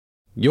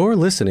You're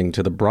listening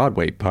to the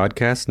Broadway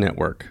Podcast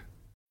Network.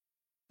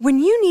 When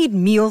you need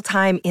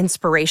mealtime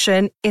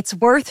inspiration, it's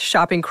worth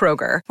shopping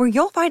Kroger, where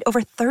you'll find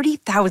over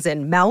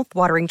 30,000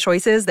 mouth-watering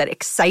choices that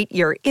excite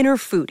your inner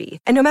foodie.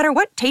 And no matter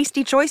what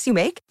tasty choice you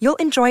make, you'll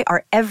enjoy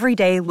our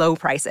everyday low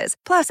prices,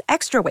 plus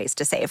extra ways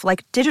to save,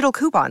 like digital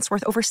coupons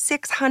worth over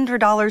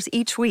 $600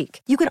 each week.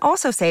 You can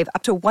also save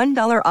up to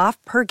 $1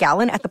 off per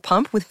gallon at the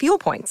pump with fuel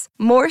points.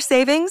 More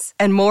savings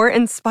and more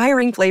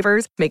inspiring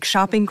flavors make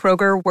shopping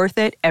Kroger worth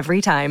it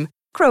every time.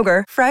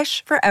 Kroger,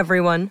 fresh for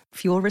everyone.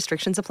 Fuel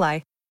restrictions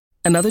apply.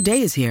 Another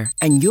day is here,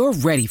 and you're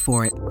ready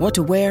for it. What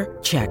to wear?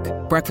 Check.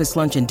 Breakfast,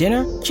 lunch, and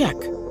dinner? Check.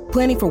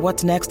 Planning for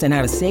what's next and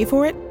how to save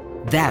for it?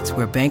 That's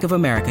where Bank of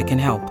America can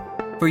help.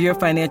 For your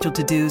financial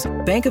to-dos,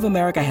 Bank of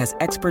America has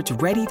experts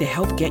ready to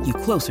help get you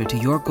closer to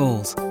your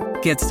goals.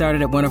 Get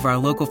started at one of our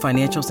local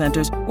financial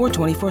centers or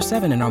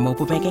 24/7 in our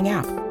mobile banking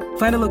app.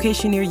 Find a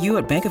location near you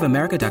at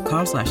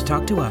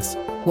bankofamerica.com/talktous.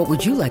 What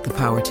would you like the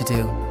power to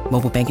do?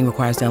 Mobile banking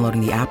requires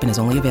downloading the app and is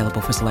only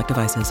available for select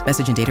devices.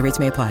 Message and data rates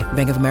may apply.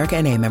 Bank of America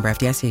N.A., member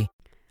FDIC.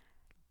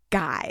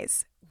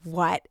 Guys,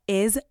 what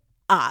is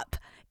up?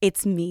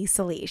 It's me,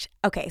 Salish.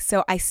 Okay,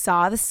 so I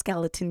saw the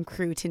Skeleton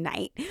Crew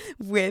tonight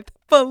with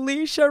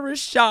Phylicia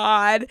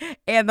Rashad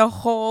and the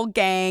whole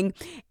gang,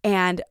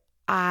 and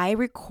I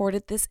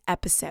recorded this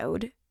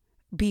episode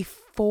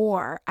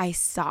before I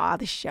saw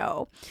the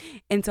show.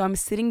 And so I'm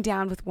sitting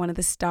down with one of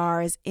the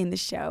stars in the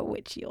show,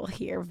 which you'll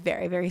hear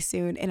very, very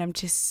soon. And I'm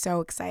just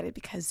so excited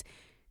because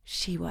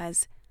she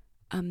was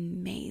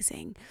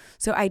amazing.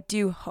 So I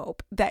do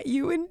hope that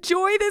you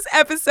enjoy this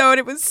episode.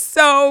 It was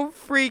so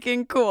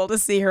freaking cool to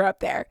see her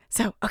up there.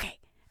 So, okay.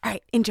 All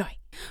right. Enjoy.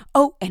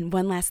 Oh, and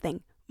one last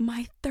thing.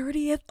 My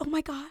 30th, oh my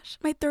gosh,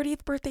 my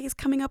 30th birthday is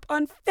coming up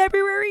on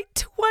February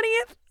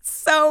 20th.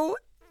 So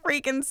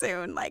freaking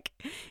soon, like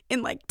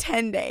in like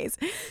 10 days.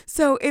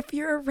 So if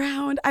you're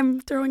around,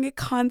 I'm throwing a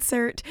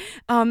concert,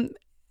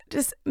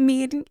 just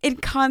me in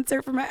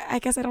concert for my, I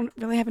guess I don't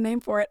really have a name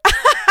for it.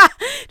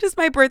 Just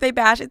my birthday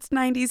bash. It's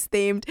 90s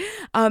themed,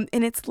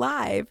 and it's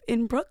live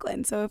in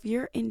Brooklyn. So if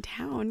you're in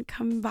town,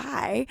 come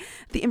by.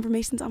 The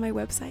information's on my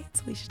website,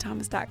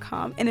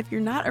 SaliciaThomas.com. And if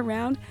you're not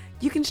around,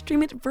 you can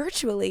stream it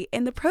virtually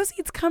and the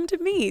proceeds come to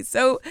me.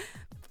 So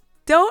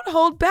don't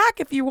hold back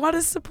if you want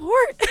to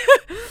support.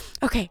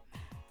 Okay.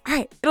 All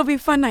right, it'll be a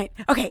fun night.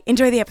 Okay,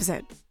 enjoy the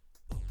episode.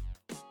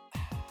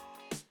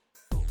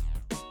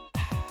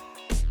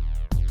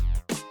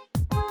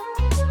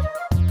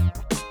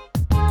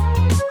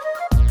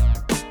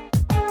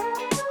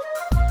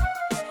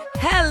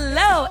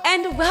 Hello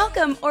and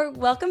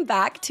welcome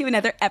back to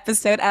another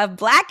episode of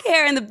Black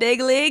Hair in the Big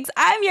Leagues.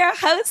 I'm your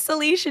host,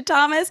 Salicia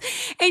Thomas,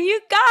 and you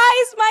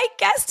guys, my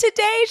guest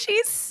today,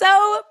 she's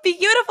so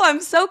beautiful.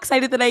 I'm so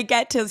excited that I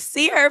get to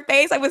see her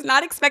face. I was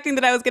not expecting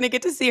that I was going to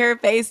get to see her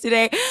face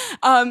today.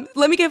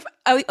 Let me give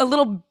a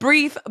little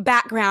brief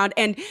background,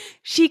 and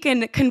she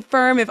can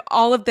confirm if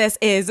all of this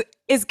is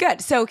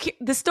good. So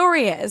the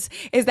story is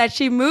that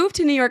she moved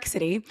to New York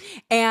City,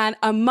 and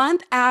a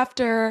month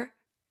after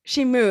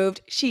she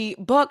moved, she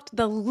booked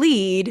the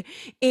lead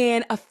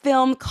in a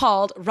film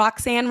called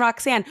Roxanne,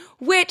 Roxanne,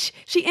 which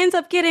she ends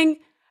up getting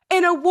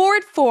an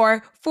award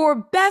for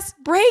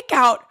Best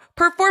Breakout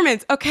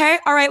Performance. Okay,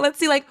 all right, let's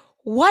see, like,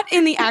 what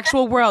in the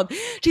actual world?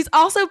 She's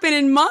also been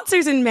in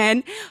Monsters and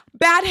Men,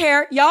 Bad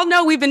Hair. Y'all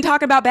know we've been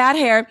talking about Bad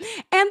Hair.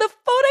 And The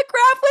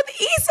Photograph with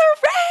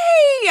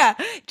Issa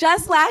Rae.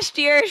 Just last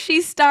year,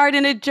 she starred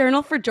in A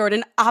Journal for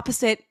Jordan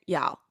opposite,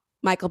 y'all,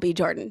 Michael B.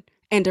 Jordan,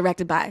 and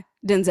directed by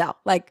Denzel.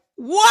 Like,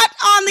 what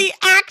on the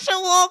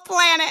actual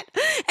planet?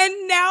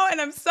 And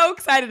I'm so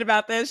excited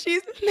about this,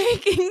 she's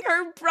making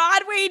her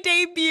Broadway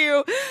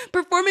debut,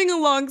 performing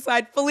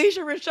alongside Phylicia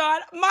Rashad,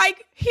 my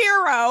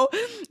hero,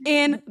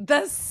 in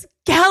The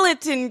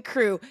Skeleton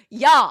Crew.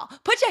 Y'all,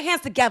 put your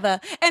hands together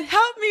and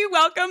help me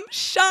welcome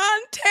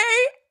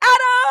Shantae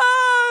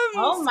Adams.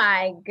 Oh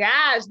my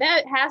gosh,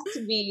 that has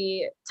to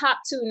be top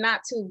 2,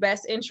 not 2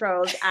 best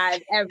intros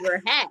I've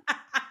ever had.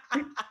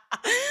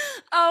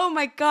 Oh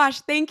my gosh,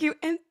 thank you.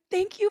 And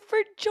thank you for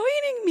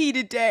joining me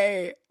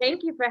today.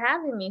 Thank you for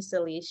having me,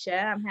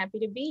 Salicia. I'm happy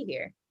to be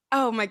here.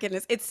 Oh my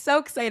goodness. It's so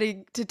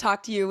exciting to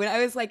talk to you. When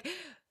I was like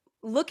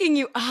looking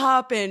you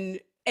up and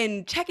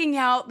checking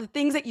out the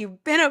things that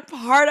you've been a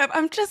part of,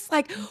 I'm just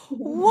like,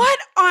 what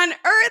on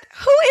earth?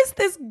 Who is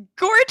this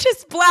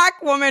gorgeous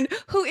Black woman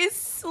who is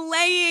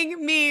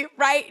slaying me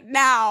right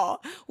now?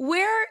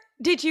 Where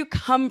did you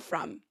come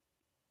from?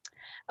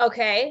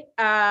 Okay.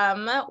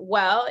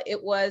 Well,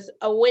 it was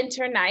a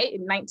winter night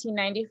in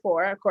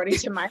 1994, according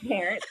to my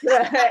parents.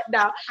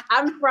 No,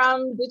 I'm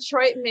from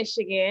Detroit,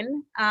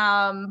 Michigan,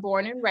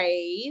 born and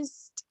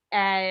raised.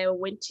 I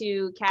went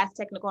to Cass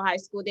Technical High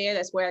School there.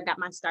 That's where I got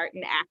my start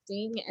in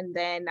acting. And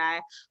then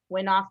I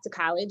went off to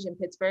college in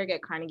Pittsburgh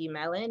at Carnegie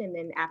Mellon. And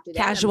then after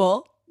that,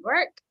 Casual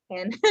work.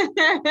 And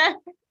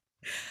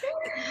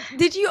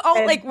did you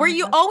were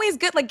you always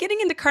good? Like, getting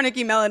into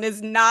Carnegie Mellon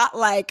is not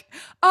like,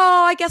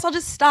 oh, I guess I'll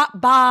just stop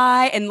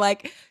by. And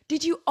like,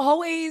 did you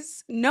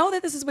always know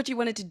that this is what you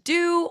wanted to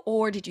do,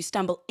 or did you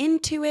stumble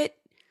into it?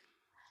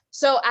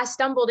 So I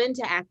stumbled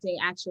into acting,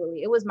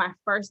 actually. It was my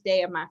first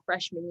day of my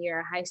freshman year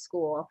of high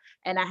school.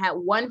 And I had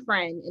one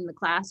friend in the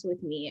class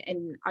with me,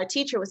 and our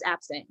teacher was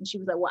absent. And she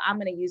was like, well, I'm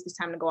going to use this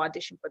time to go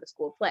audition for the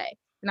school play.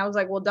 And I was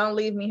like, well, don't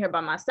leave me here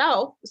by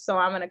myself. So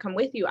I'm going to come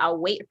with you. I'll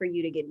wait for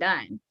you to get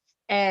done.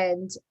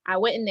 And I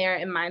went in there,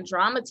 and my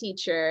drama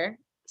teacher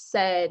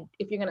said,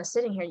 if you're going to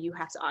sit in here, you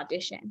have to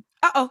audition.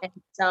 Uh-oh. And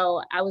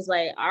so I was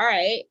like, all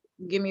right,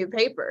 give me the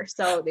paper.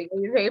 So they gave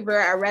me the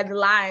paper. I read the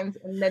lines,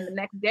 and then the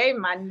next day,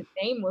 my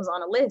name was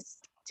on a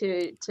list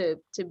to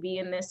be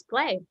in this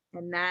play,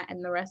 and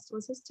the rest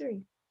was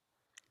history.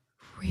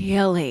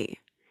 Really?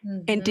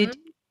 Mm-hmm. And did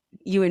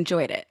you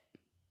enjoyed it?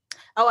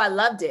 Oh, I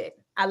loved it.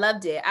 I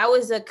loved it. I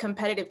was a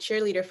competitive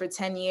cheerleader for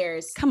 10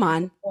 years. Come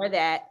on. Before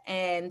that.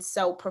 And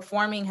so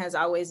performing has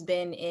always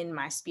been in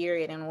my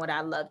spirit and what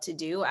I love to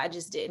do. I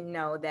just didn't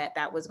know that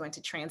that was going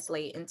to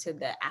translate into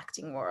the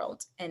acting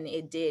world. And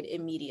it did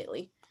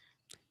immediately.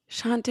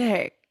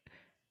 Shantae,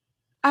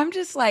 I'm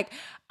just like,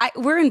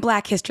 we're in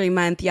Black History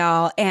Month,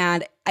 y'all.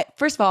 And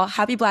first of all,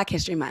 happy Black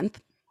History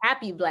Month.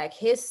 Happy Black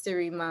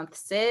History Month,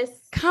 sis.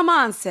 Come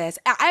on, sis.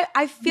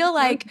 I feel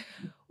like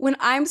when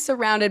I'm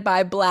surrounded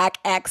by Black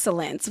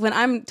excellence, when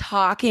I'm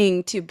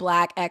talking to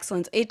Black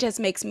excellence, it just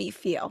makes me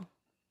feel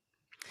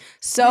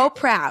so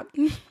proud.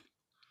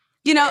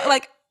 You know,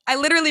 like I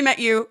literally met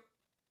you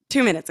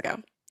 2 minutes ago.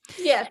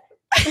 Yes.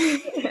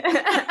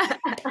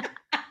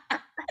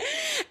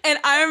 And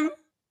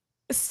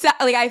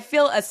I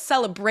feel a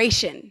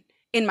celebration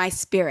in my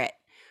spirit.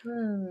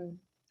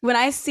 When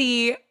I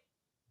see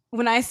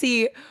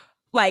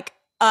like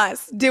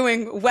us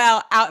doing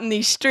well out in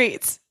these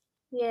streets.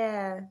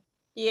 Yeah.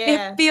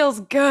 It feels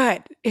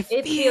good. It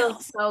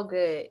feels so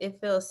good. It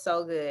feels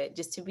so good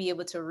just to be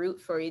able to root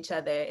for each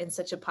other in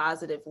such a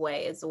positive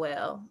way as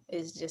well.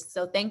 It's just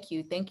so thank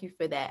you. Thank you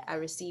for that. I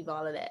receive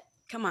all of that.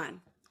 Come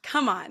on.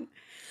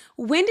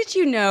 When did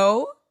you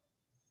know?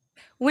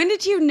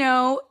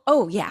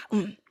 Oh, yeah.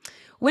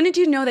 When did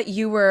you know that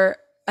you were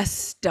a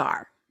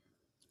star?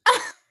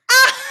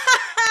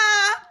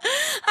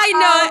 I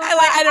know.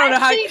 I don't know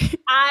how.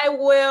 I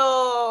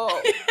will.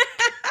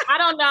 I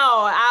don't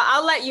know.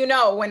 I'll let you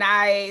know when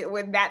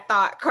that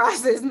thought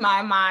crosses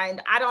my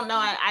mind. I don't know.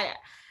 I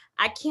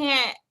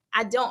can't.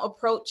 I don't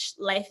approach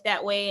life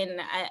that way,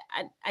 and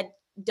I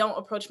don't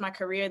approach my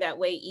career that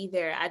way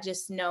either. I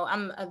just know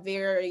I'm a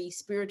very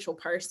spiritual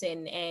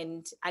person,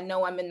 and I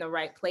know I'm in the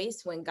right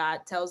place when God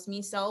tells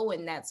me so,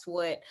 and that's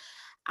what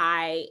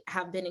I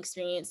have been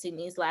experiencing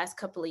these last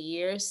couple of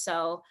years.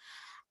 So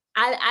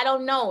I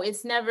don't know.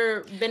 It's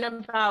never been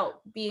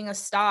about being a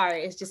star.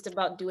 It's just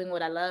about doing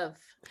what I love.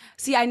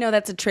 See, I know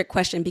that's a trick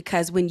question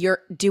because when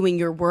you're doing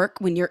your work,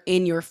 when you're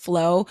in your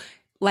flow,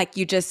 like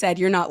you just said,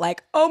 you're not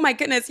like, oh my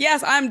goodness,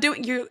 yes, I'm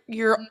doing.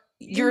 You're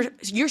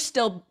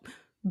still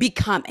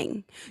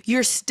becoming.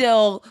 You're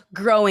still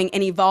growing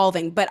and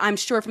evolving. But I'm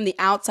sure from the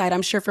outside,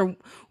 I'm sure from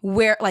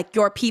where like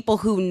your people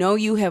who know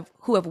you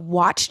who have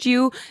watched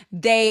you,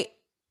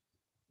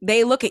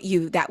 they look at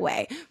you that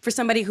way. For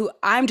somebody who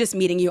I'm just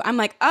meeting you, I'm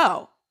like,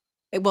 oh,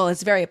 well,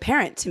 it's very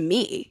apparent to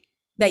me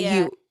that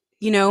you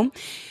know?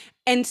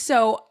 And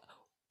so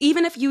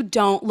even if you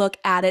don't look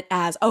at it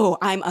as, oh,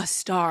 I'm a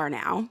star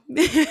now,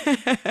 did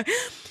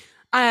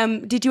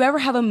you ever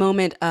have a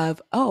moment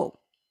of, oh,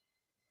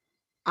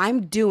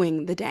 I'm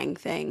doing the dang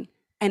thing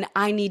and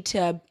I need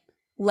to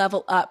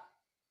level up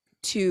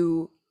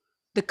to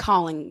the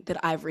calling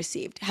that I've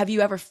received? Have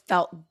you ever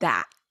felt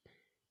that?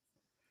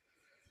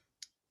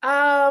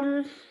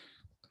 I've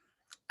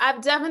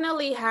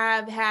definitely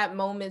have had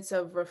moments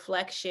of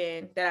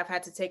reflection that I've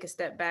had to take a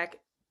step back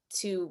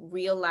to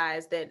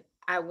realize that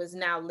I was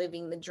now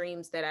living the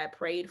dreams that I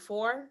prayed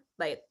for,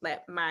 like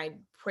my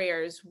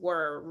prayers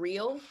were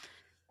real.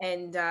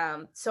 And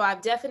so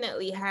I've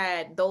definitely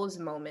had those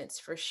moments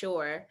for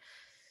sure.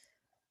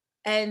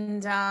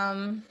 And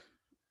I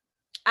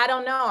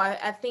don't know.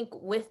 I think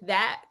with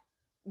that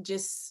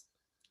just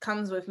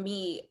comes with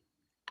me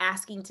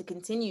asking to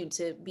continue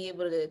to be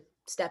able to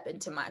step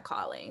into my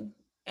calling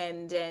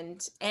and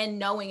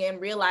knowing and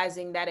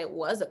realizing that it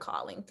was a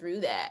calling through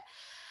that.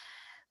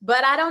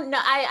 But I don't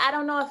know. I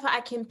don't know if I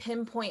can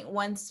pinpoint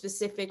one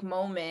specific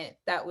moment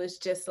that was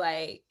just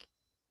like,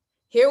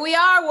 here we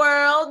are,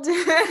 world.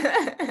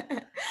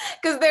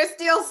 Because there's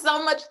still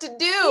so much to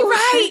do.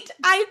 Right.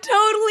 I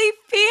totally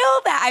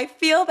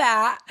feel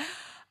that.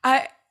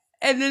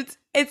 And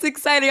it's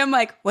exciting. I'm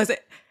like, I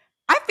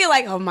feel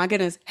like, oh my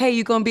goodness, hey,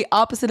 you gonna be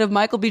opposite of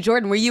Michael B.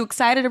 Jordan. Were you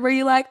excited or were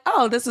you like,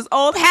 oh, this is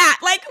old hat?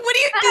 Like,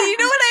 do you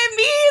know what I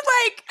mean?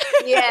 Like,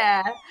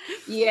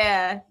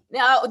 yeah.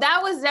 No,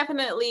 that was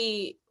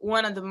definitely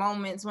one of the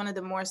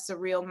more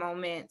surreal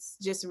moments,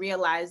 just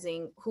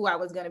realizing who I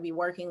was gonna be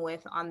working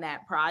with on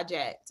that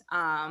project.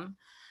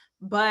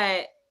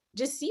 But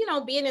just,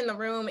 being in the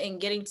room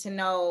and getting to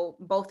know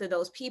both of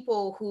those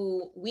people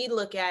who we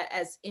look at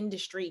as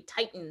industry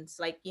titans,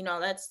 like,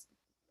 that's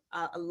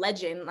a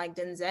legend like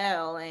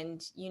Denzel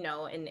and,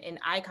 an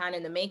icon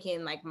in the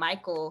making like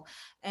Michael.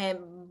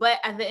 But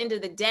at the end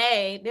of the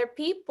day, they're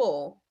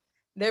people.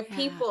 They're Yeah.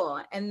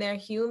 people and they're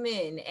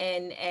human.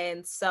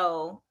 And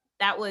so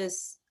that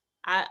was,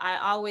 I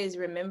always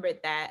remembered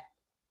that,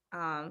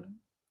 um,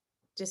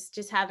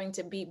 just having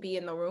to be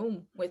in the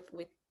room with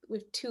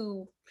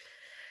two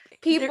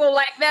They're people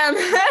like them.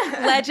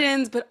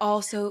 legends, but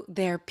also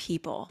they're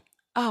people.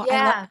 Oh,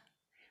 Yeah.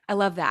 I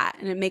love that.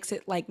 And it makes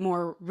it like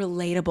more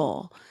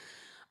relatable.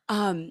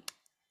 Um,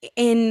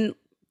 in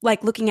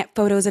like looking at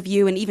photos of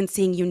you and even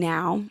seeing you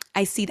now,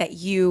 I see that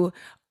you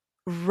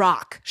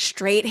rock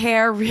straight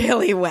hair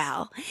really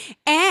well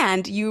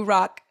and you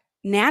rock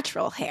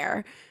natural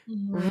hair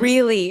Mhm.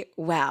 really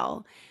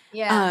well.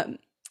 Yeah. Um,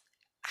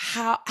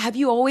 how have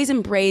you always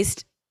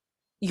embraced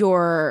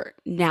your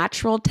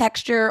natural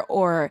texture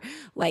or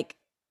like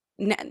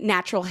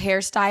natural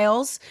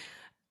hairstyles?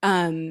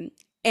 Um,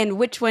 and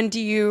which one do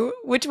you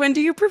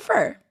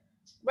prefer?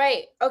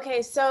 Right.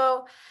 Okay.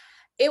 So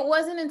it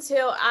wasn't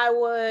until I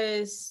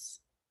was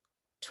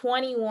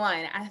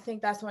 21, I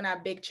think that's when I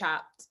big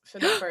chopped for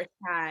the first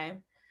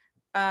time.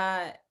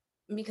 Uh,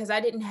 because I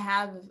didn't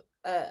have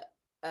a,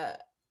 a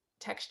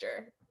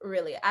texture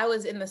really. I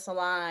was in the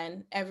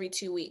salon every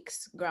 2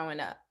 weeks growing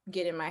up,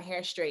 getting my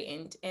hair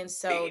straightened. And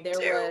so Me there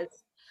too. was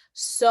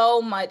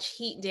so much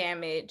heat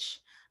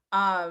damage,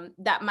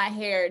 that my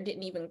hair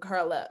didn't even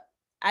curl up.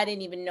 I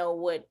didn't even know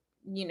what,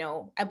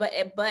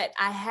 but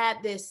I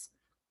had this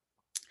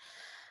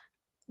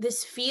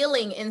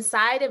feeling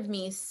inside of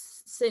me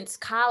since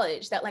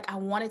college that like I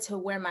wanted to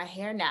wear my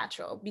hair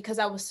natural because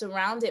I was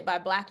surrounded by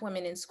Black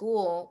women in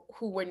school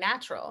who were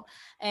natural.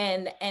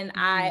 And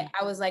I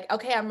was like,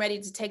 okay, I'm ready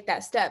to take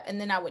that step.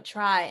 And then I would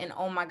try, and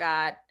oh my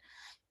God,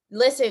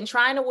 listen,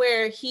 trying to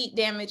wear heat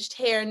damaged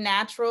hair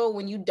natural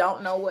when you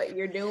don't know what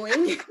you're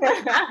doing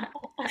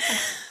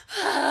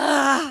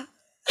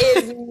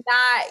is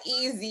not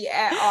easy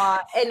at all.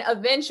 And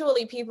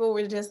eventually people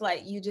were just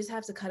like, you just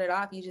have to cut it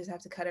off. You just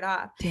have to cut it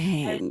off.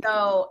 And Dang.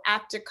 so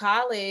after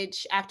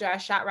college, after I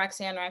shot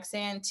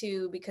Roxanne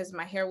 2, because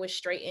my hair was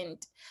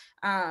straightened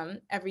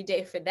every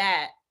day for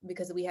that,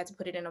 because we had to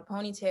put it in a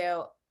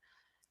ponytail,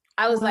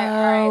 I was like,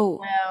 all right, Whoa.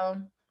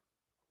 well,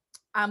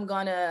 I'm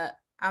gonna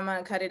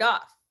cut it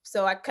off.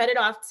 So I cut it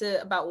off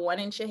to about 1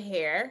 inch of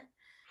hair.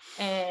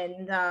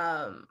 And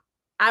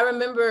I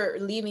remember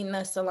leaving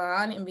the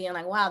salon and being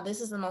like, wow,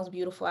 this is the most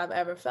beautiful I've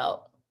ever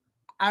felt.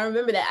 I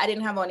remember that I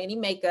didn't have on any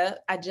makeup.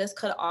 I just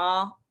I cut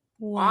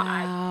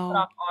Wow.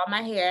 off all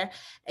my hair.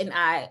 And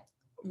I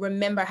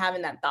remember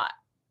having that thought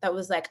that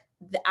was like,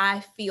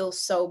 I feel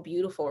so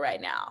beautiful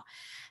right now.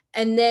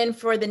 And then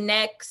for the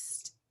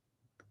next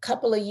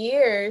couple of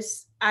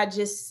years, I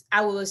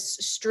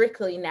was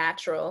strictly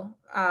natural.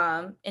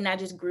 And I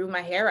just grew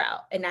my hair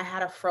out, and I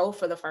had a fro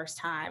for the first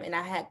time, and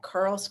I had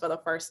curls for the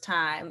first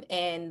time.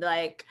 And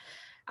like,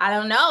 I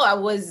don't know,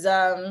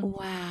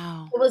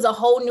 Wow. it was a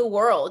whole new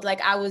world.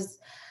 Like I was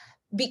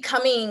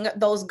becoming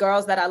those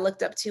girls that I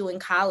looked up to in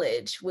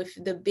college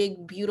with the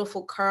big,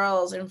 beautiful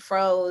curls and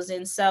fros.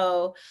 And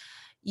so,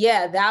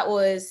 yeah, that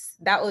was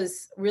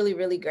really,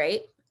 really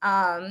great.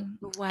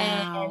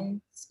 Wow.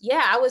 And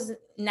yeah, I was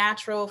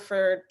natural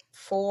for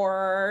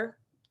 4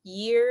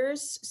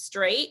 years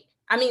straight.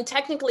 I mean,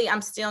 technically,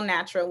 I'm still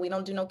natural. We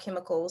don't do no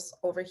chemicals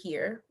over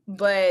here,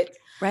 but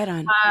Right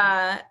on.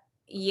 uh,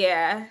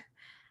 yeah,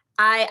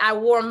 I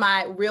wore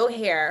my real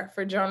hair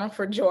for Journal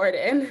for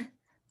Jordan.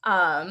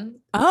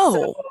 So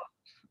Oh,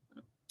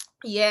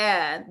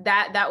 yeah,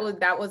 that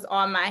was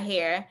on my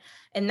hair,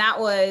 and that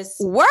was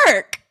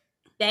work.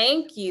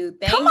 thank you,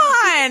 Come thank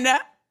you. on.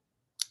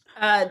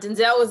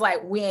 Denzel was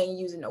like, "We ain't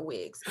using no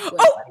wigs. We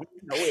ain't Oh,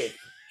 using no wigs."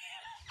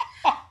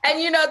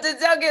 And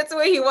Denzel gets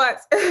what he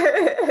wants.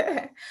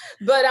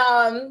 but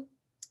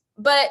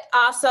but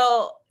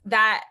also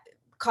that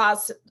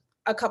caused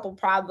a couple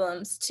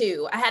problems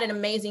too. I had an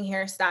amazing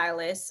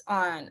hairstylist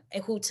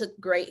who took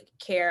great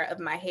care of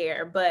my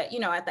hair, but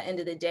at the end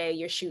of the day,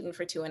 you're shooting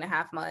for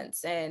 2.5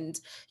 months, and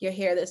your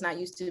hair that's not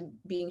used to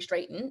being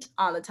straightened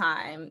all the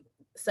time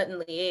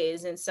suddenly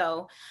is. And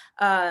so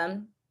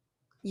um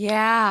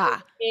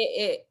yeah.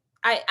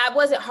 I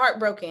wasn't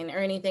heartbroken or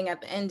anything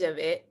at the end of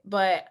it,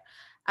 but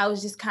I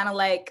was just kind of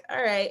like,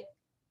 all right,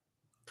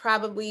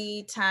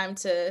 probably time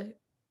to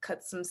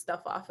cut some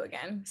stuff off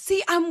again.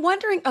 See, I'm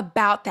wondering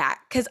about that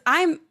because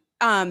I'm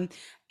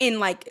in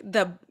like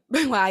the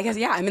well, I guess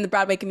yeah, I'm in the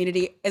Broadway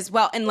community as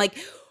well. And like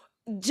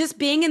just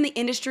being in the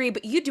industry,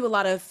 but you do a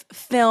lot of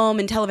film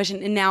and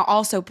television and now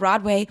also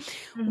Broadway.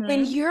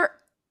 When Mm-hmm. you're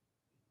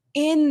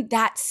in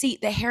that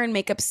seat, the hair and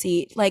makeup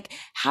seat, like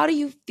how do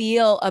you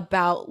feel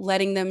about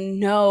letting them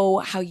know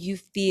how you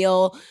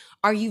feel?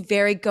 Are you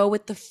very go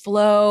with the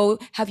flow?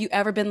 Have you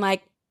ever been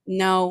like,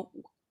 no,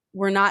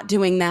 we're not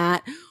doing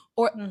that?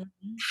 Or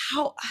Mm-hmm.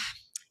 how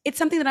it's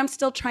something that I'm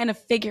still trying to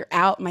figure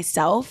out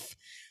myself.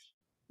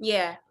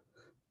 Yeah,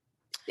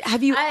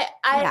 Have you I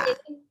yeah. I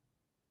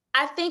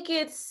I think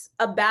it's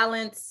a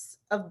balance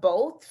of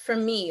both for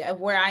me of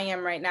where I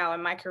am right now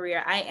in my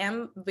career. I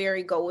am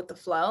very go with the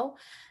flow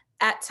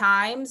at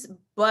times,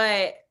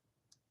 but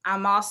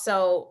I'm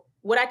also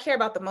what I care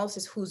about the most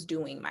is who's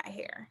doing my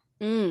hair.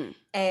 Mm.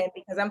 And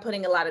because I'm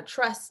putting a lot of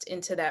trust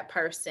into that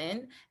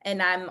person,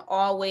 and I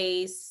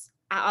always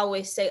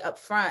say up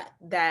front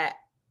that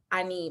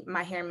I need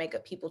my hair and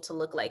makeup people to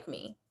look like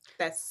me.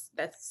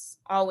 That's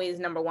always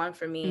number one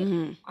for me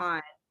Mhm.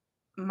 on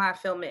my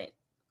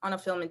on a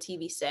film and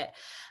TV set.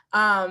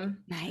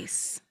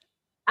 Nice.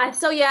 I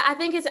think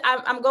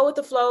I'm go with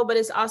the flow, but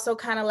it's also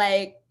kind of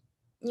like,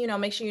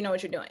 make sure you know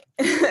what you're doing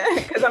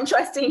because I'm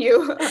trusting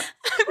you.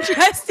 I'm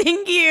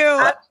trusting you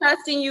I'm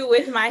trusting you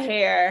with my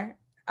hair.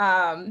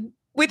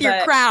 with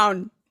your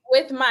crown.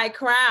 With my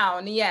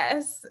crown,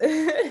 yes.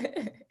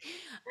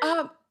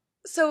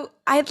 So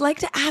I'd like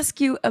to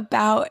ask you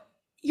about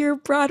your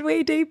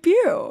Broadway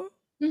debut.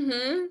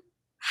 Mm-hmm.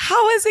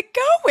 How is it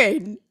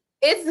going?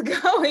 It's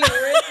going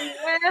really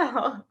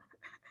well.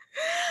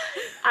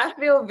 I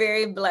feel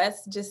very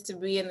blessed just to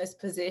be in this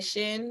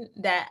position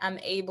that I'm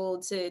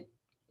able to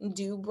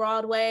do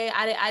Broadway.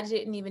 I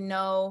didn't even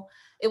know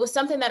it was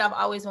something that I've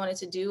always wanted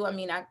to do. I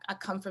mean, I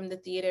come from the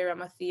theater.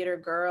 I'm a theater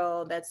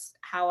girl. That's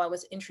how I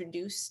was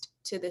introduced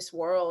to this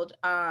world.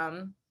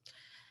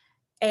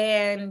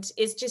 And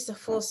it's just a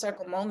full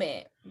circle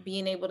moment,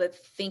 being able to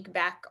think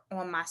back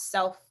on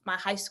myself, my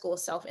high school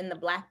self in the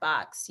black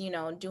box,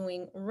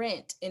 doing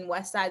Rent in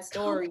West Side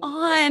Story.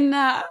 Come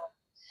on.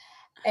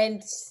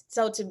 And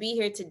so to be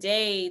here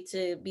today,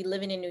 to be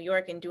living in New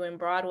York and doing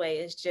Broadway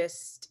is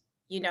just,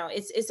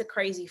 it's a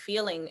crazy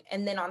feeling.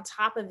 And then on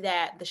top of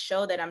that, the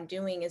show that I'm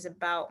doing is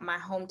about my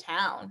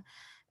hometown,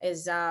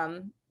 is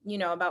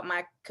about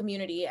my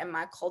community and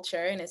my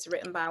culture. And it's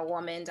written by a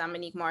woman,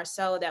 Dominique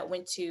Marceau, that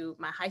went to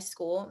my high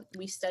school.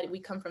 We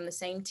come from the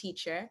same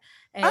teacher.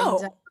 And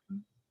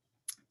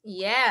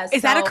yeah.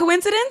 Is that a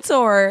coincidence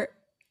or?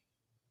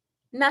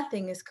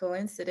 Nothing is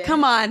coincidence.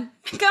 Come on.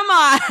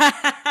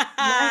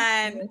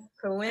 Nothing is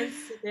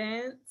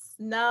coincidence.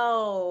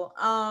 No.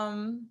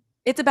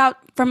 It's about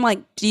from like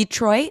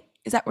Detroit.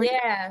 Is that where?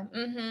 Yeah.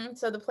 Mm-hmm.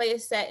 So the play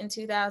is set in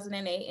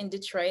 2008 in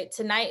Detroit.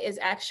 Tonight is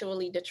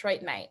actually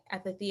Detroit night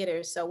at the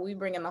theater. So we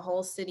bringing the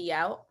whole city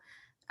out.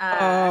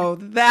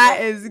 That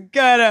is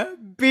gonna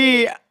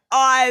be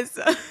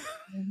awesome.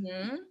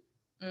 Mm-hmm.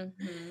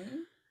 Mm-hmm.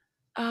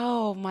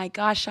 Oh my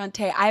gosh,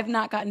 Shantae, I have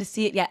not gotten to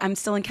see it yet. I'm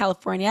still in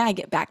California. I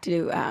get back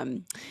to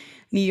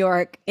New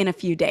York in a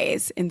few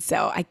days. And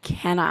so I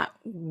cannot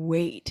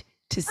wait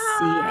to see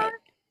it.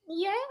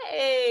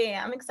 Yay.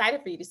 I'm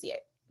excited for you to see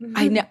it.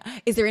 I know.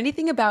 Is there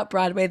anything about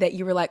Broadway that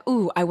you were like,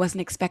 ooh, I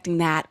wasn't expecting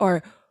that?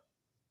 Or,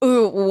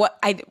 ooh, what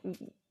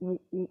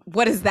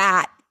is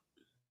that?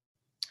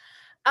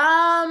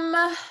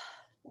 I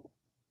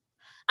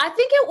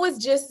think it was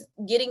just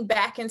getting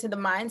back into the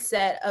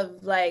mindset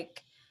of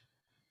like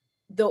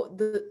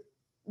the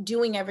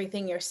doing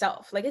everything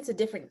yourself. Like it's a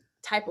different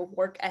type of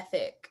work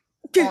ethic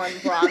on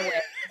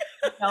Broadway.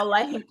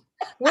 Like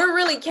we're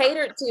really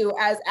catered to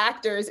as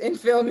actors in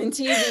film and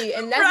TV,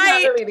 and that's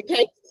not really the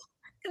case.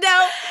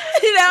 No.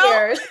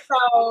 Here.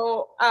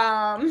 So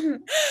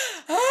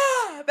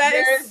that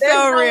is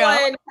so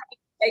real.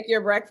 Take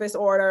your breakfast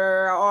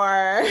order,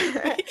 or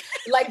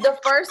like the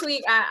first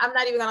week, I'm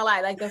not even gonna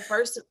lie, like the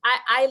first,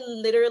 I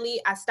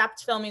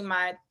stopped filming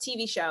my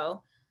TV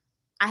show.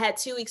 I had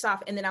 2 weeks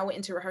off, and then I went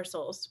into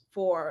rehearsals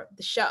for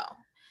the show.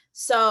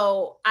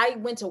 So I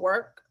went to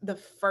work the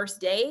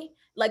first day.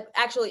 Like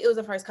actually it was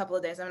the first couple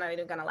of days, I'm not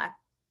even gonna lie,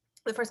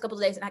 the first couple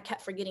of days, and I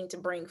kept forgetting to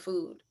bring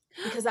food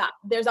because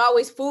there's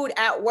always food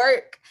at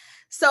work.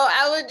 So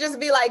I would just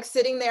be like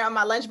sitting there on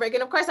my lunch break.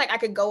 And of course, like I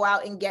could go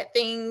out and get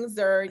things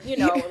or,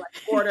 like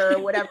order or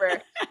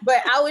whatever. But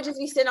I would just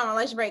be sitting on my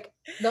lunch break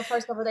the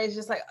first couple of days,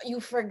 just like, you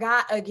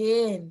forgot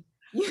again.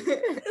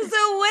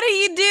 So what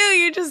do?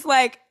 You're just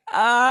like,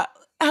 hello?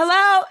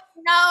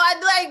 No,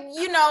 I'd like,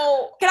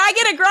 Can I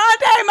get a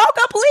grande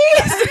mocha,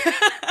 please?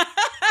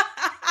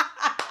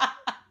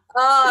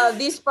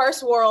 These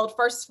first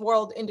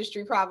world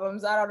industry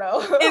problems. I don't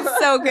know. It's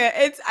so good.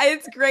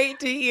 It's great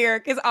to hear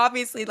because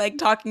obviously, like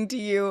talking to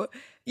you,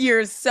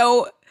 you're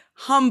so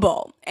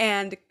humble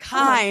and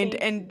kind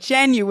and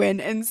genuine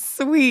and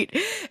sweet.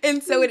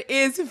 And so it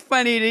is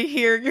funny to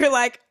hear you're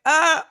like,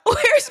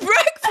 where's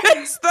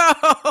breakfast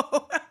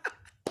though?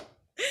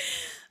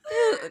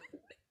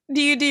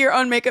 Do you do your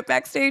own makeup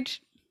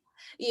backstage?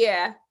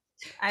 Yeah.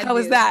 How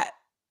was that?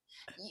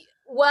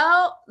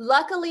 Well,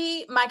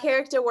 luckily, my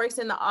character works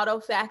in the auto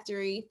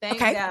factory. Thank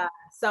God.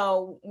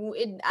 So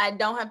I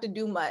don't have to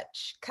do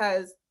much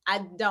because I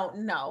don't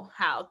know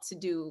how to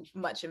do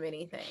much of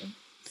anything.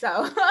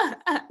 So,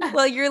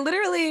 well, you're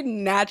literally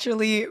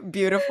naturally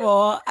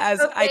beautiful, as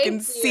I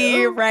can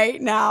see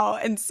right now.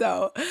 And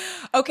so,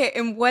 okay.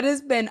 And what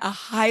has been a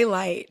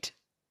highlight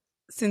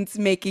since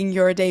making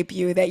your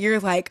debut that you're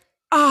like,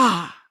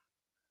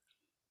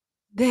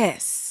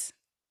 this?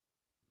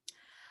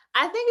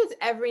 I think it's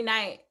every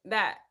night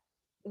that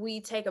we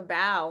take a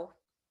bow.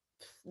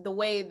 The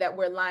way that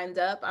we're lined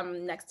up,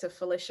 I'm next to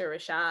Phylicia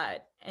Rashad.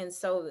 And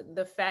so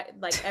the fact,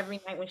 like every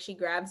night when she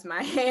grabs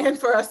my hand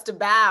for us to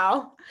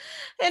bow,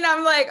 and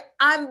I'm like,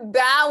 I'm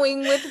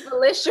bowing with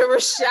Phylicia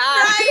Rashad.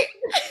 Right?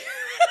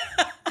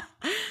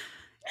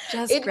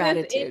 Just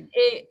gratitude.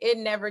 It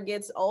never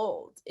gets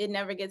old. It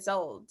never gets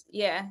old.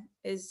 Yeah.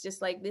 It's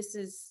just like, this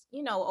is,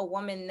 a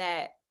woman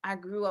that I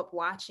grew up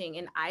watching,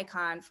 an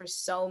icon for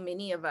so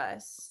many of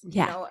us,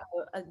 Yeah.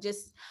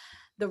 Just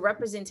the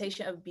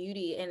representation of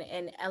beauty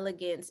and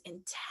elegance and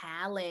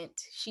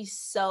talent. She's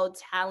so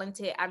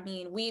talented. I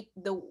mean,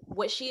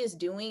 what she is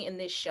doing in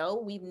this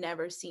show, we've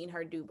never seen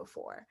her do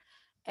before.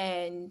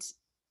 And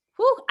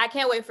I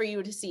can't wait for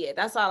you to see it.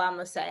 That's all I'm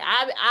gonna say.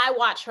 I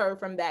watch her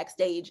from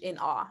backstage in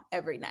awe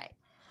every night.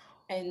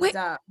 And Wait,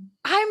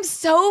 I'm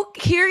so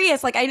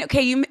curious. Like, I know,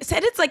 okay, you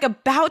said it's like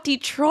about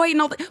Detroit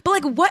and all that, but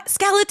like, what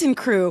Skeleton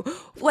Crew?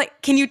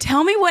 Like, can you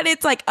tell me what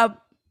it's like?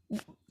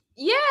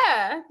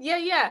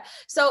 Yeah.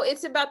 So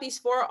it's about these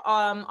 4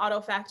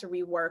 auto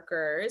factory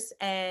workers,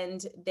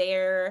 and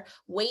they're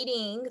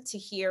waiting to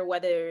hear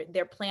whether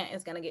their plant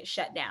is going to get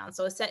shut down.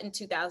 So it's set in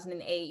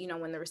 2008,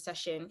 when the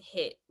recession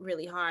hit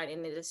really hard,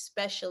 and it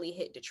especially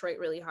hit Detroit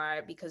really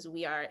hard because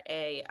we're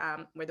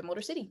the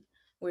Motor City.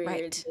 We're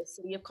the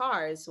city of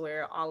cars,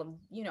 where all of,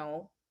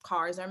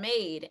 cars are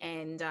made.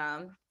 And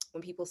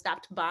when people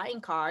stopped buying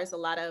cars, a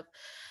lot of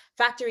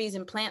factories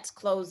and plants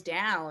closed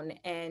down,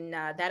 and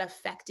that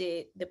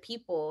affected the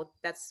people.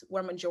 That's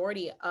where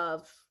majority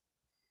of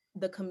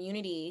the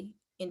community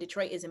in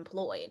Detroit is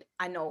employed.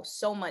 I know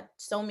so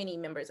many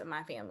members of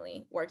my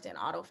family worked in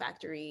auto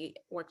factory,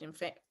 worked in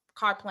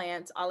car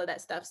plants, all of that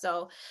stuff.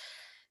 So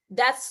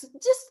that's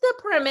just the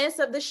premise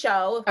of the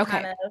show, of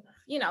kind of,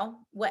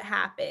 what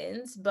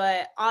happens.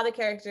 But all the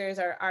characters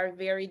are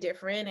very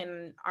different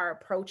and are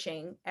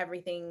approaching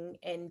everything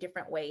in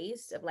different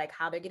ways, of like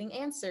how they're getting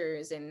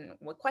answers and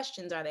what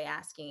questions are they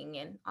asking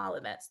and all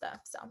of that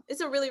stuff. So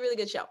it's a really, really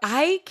good show.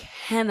 I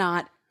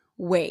cannot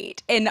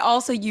wait. And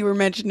also, you were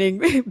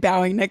mentioning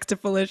bowing next to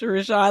Phylicia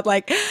Rashad.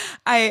 Like,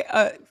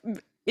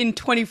 in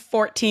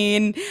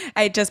 2014,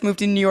 I had just moved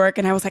to New York,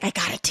 and I was like, I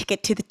got a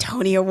ticket to the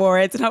Tony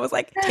Awards. And I was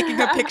like taking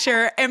a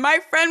picture, and my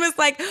friend was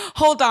like,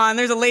 hold on,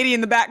 there's a lady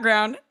in the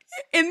background.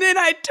 And then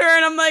I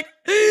turn, I'm like,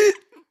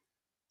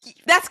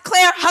 that's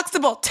Claire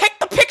Huxtable. Take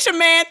the picture,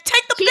 man.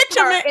 Take the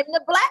picture, man. In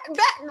the black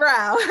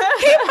background.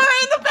 Keep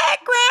her in the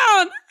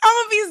background. I'm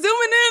going to be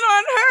zooming in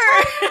on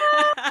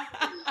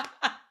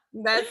her.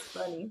 That's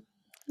funny.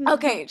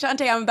 Okay,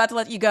 Shantae, I'm about to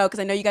let you go because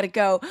I know you got to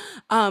go.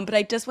 But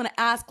I just want to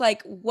ask,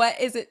 like, what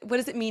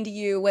does it mean to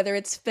you, whether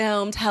it's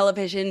film,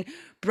 television,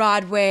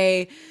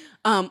 Broadway,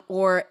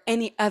 or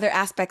any other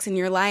aspects in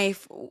your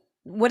life?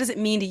 What does it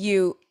mean to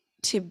you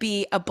to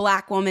be a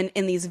Black woman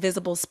in these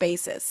visible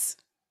spaces?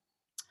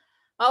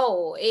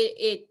 Oh,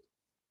 it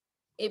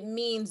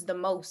means the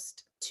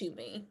most to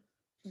me,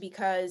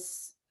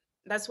 because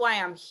that's why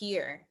I'm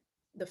here.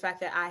 The fact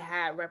that I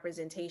had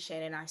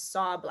representation and I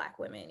saw Black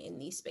women in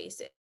these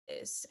spaces.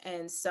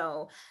 And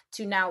so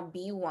to now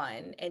be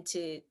one, and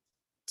to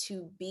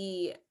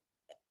be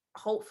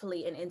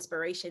hopefully an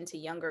inspiration to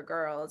younger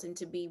girls, and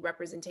to be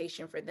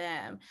representation for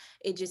them,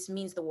 it just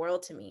means the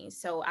world to me.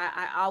 So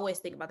I always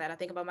think about that. I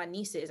think about my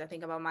nieces. I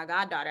think about my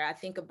goddaughter. I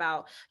think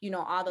about,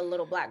 all the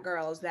little Black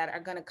girls that are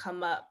going to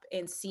come up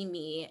and see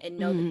me and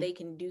know that they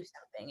can do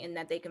something, and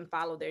that they can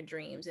follow their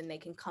dreams, and they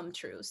can come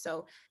true.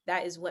 So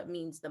that is what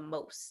means the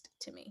most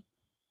to me.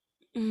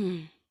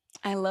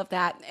 I love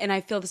that. And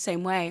I feel the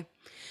same way.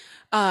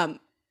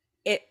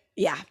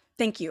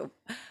 Thank you.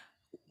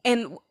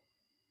 And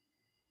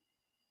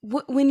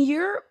when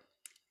you're,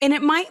 and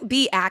it might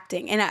be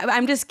acting, and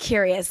I'm just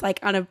curious, like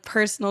on a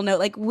personal note,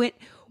 like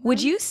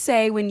would you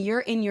say when you're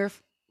in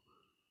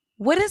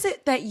what is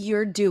it that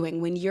you're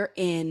doing when you're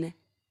in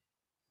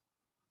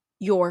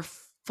your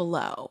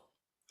flow?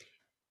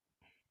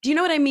 Do you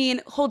know what I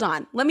mean? Hold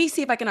on. Let me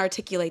see if I can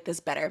articulate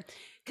this better.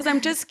 Because I'm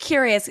just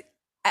curious,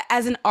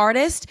 as an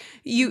artist,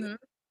 you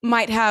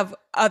might have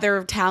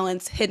other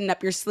talents hidden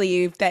up your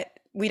sleeve that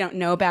we don't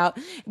know about,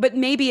 but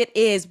maybe it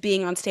is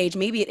being on stage,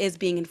 maybe it is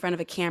being in front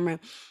of a camera.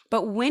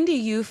 But when do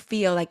you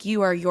feel like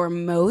you are your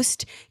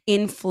most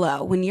in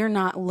flow? When you're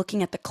not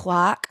looking at the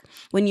clock,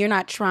 when you're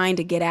not trying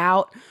to get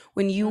out,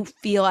 when you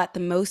feel at the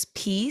most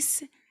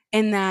peace,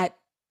 and that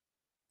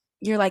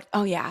you're like,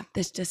 oh yeah,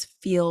 this just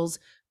feels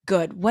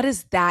good. What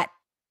is that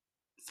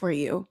for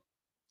you?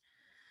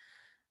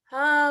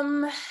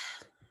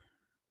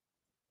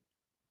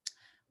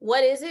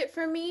 What is it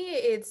for me?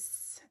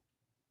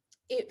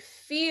 It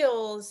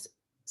feels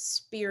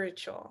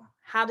spiritual.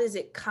 How does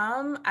it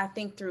come? I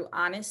think through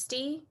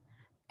honesty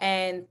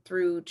and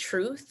through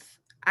truth.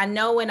 I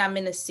know when I'm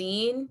in a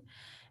scene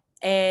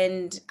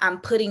and I'm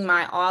putting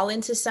my all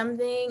into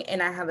something,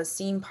 and I have a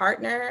scene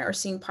partner or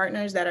scene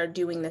partners that are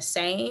doing the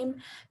same,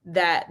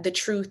 that the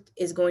truth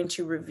is going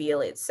to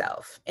reveal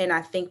itself. And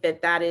I think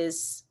that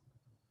is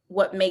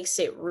what makes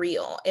it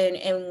real.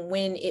 And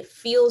when it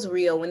feels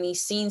real, when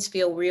these scenes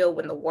feel real,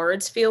 when the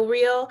words feel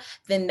real,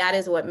 then that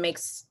is what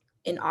makes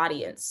an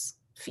audience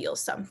feel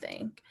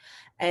something.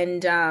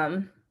 And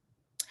I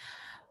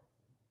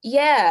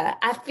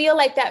feel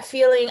like that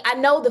feeling, I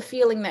know the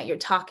feeling that you're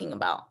talking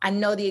about. I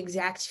know the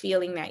exact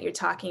feeling that you're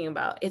talking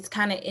about. It's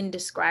kind of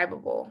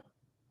indescribable.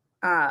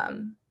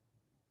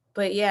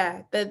 but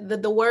yeah,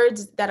 the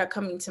words that are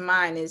coming to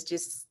mind is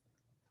just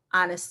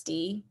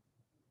honesty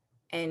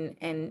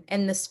and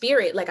the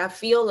spirit. Like I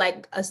feel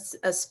like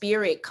a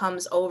spirit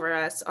comes over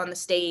us on the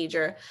stage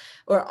or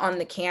on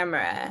the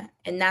camera,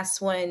 and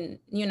that's when,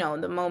 you know,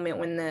 the moment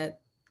when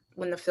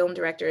the film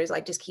director is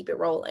like, just keep it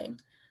rolling,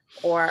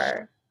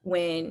 or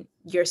when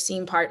your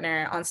scene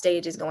partner on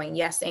stage is going,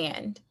 yes,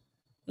 and,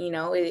 you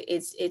know,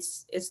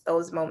 it's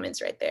those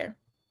moments right there.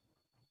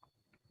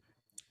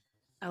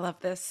 I love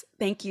this.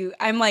 Thank you.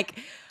 I'm like,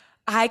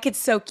 I could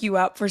soak you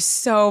up for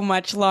so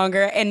much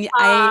longer. And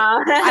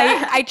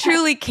I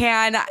truly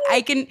can.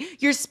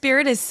 Your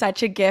spirit is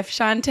such a gift,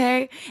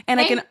 Shantae. And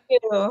Thank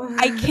you.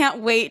 I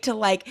can't wait to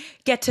like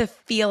get to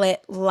feel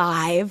it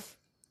live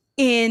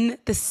in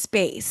the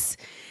space.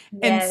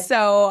 Yes. And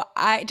so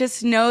I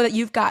just know that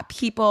you've got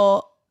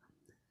people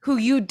who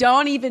you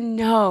don't even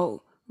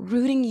know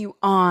rooting you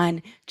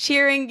on,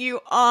 cheering you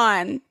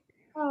on.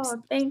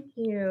 Oh, thank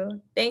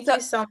you. Thank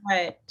you so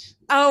much.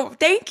 Oh,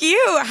 thank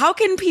you. How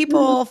can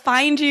people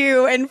find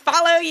you and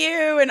follow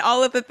you and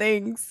all of the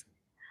things?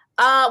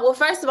 Well,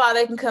 first of all,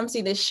 they can come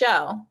see the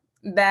show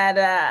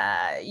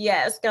that,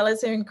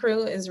 Skeleton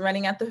Crew is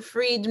running at the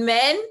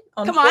Freedmen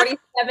on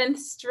 47th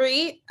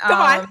Street.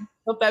 Come on.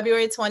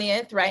 February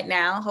 20th right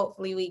now.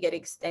 Hopefully we get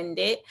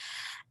extended.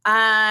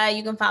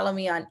 You can follow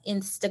me on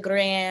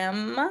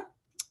Instagram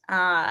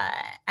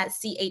at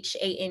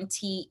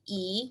CHANTEE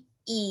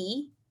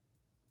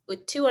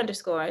with 2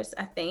 underscores,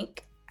 I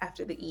think,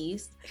 after the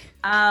E's.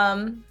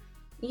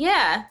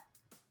 Yeah.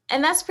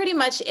 And that's pretty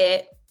much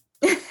it.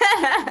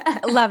 I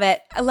love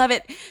it. I love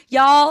it.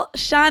 Y'all,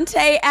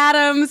 Shantae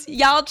Adams,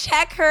 y'all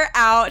check her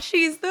out.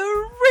 She's the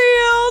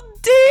real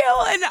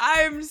deal. And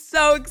I'm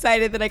so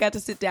excited that I got to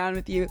sit down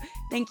with you.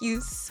 Thank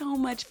you so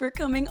much for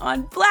coming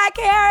on Black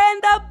Hair in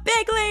the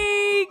Big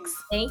Leagues.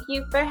 Thank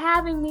you for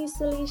having me,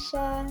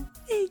 Salisha.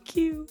 Thank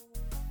you.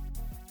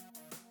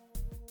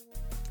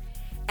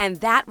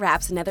 And that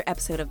wraps another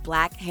episode of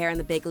Black Hair in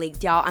the Big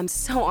Leagues. Y'all, I'm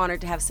so honored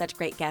to have such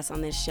great guests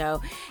on this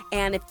show.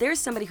 And if there's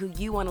somebody who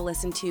you want to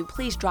listen to,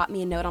 please drop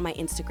me a note on my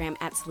Instagram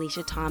at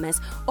Salisha Thomas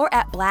or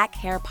at Black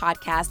Hair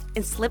Podcast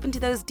and slip into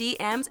those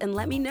DMs and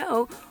let me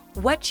know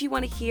what you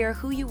want to hear,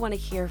 who you want to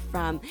hear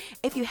from.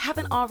 If you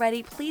haven't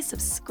already, please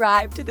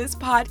subscribe to this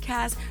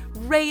podcast,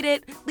 rate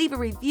it, leave a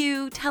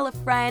review, tell a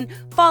friend,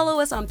 follow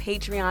us on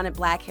Patreon at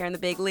Black Hair in the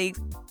Big Leagues.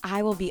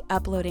 I will be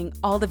uploading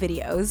all the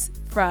videos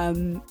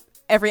from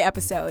every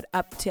episode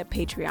up to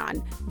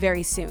Patreon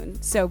very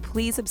soon. So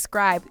please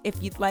subscribe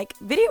if you'd like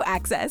video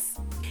access.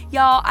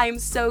 Y'all, I'm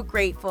so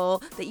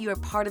grateful that you are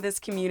part of this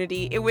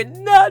community. It would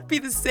not be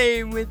the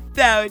same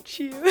without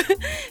you.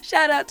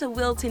 Shout out to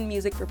Wilton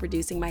Music for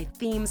producing my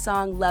theme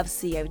song, Love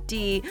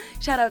COD.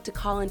 Shout out to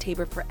Colin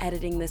Tabor for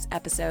editing this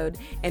episode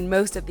and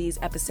most of these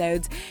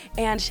episodes.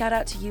 And shout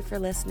out to you for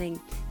listening.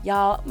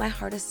 Y'all, my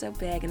heart is so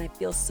big and I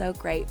feel so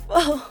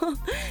grateful.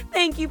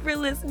 Thank you for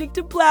listening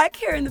to Black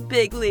Hair in the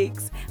Big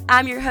Leagues.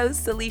 I'm your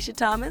host, Salisha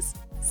Thomas.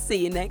 See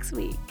you next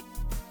week.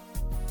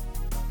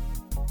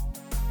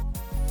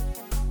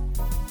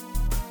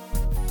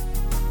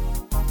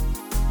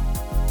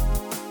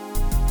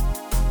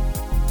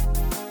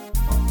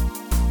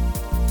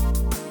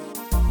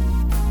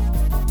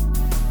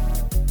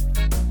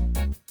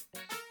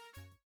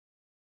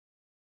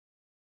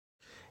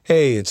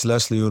 Hey, it's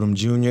Leslie Odom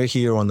Jr.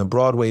 here on the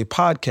Broadway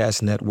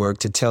Podcast Network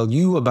to tell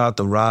you about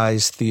the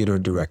Rise Theater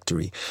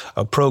Directory,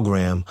 a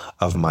program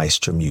of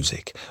Maestro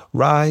Music.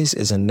 Rise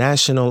is a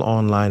national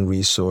online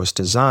resource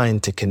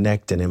designed to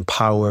connect and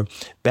empower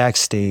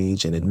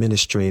backstage and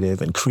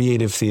administrative and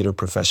creative theater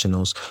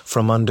professionals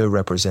from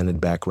underrepresented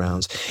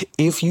backgrounds.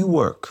 If you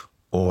work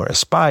or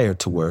aspire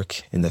to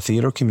work in the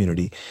theater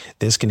community,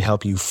 this can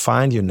help you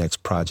find your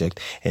next project.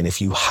 And if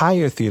you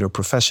hire theater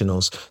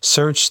professionals,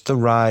 search the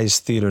Rise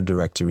Theater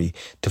Directory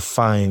to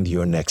find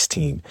your next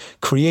team.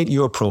 Create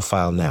your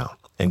profile now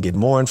and get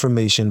more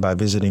information by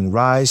visiting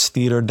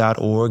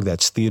risetheater.org.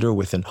 That's theater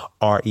with an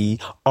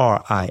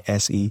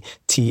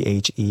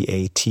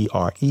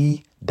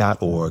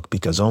RERISETHEATRE.org,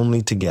 because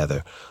only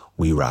together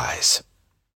we rise.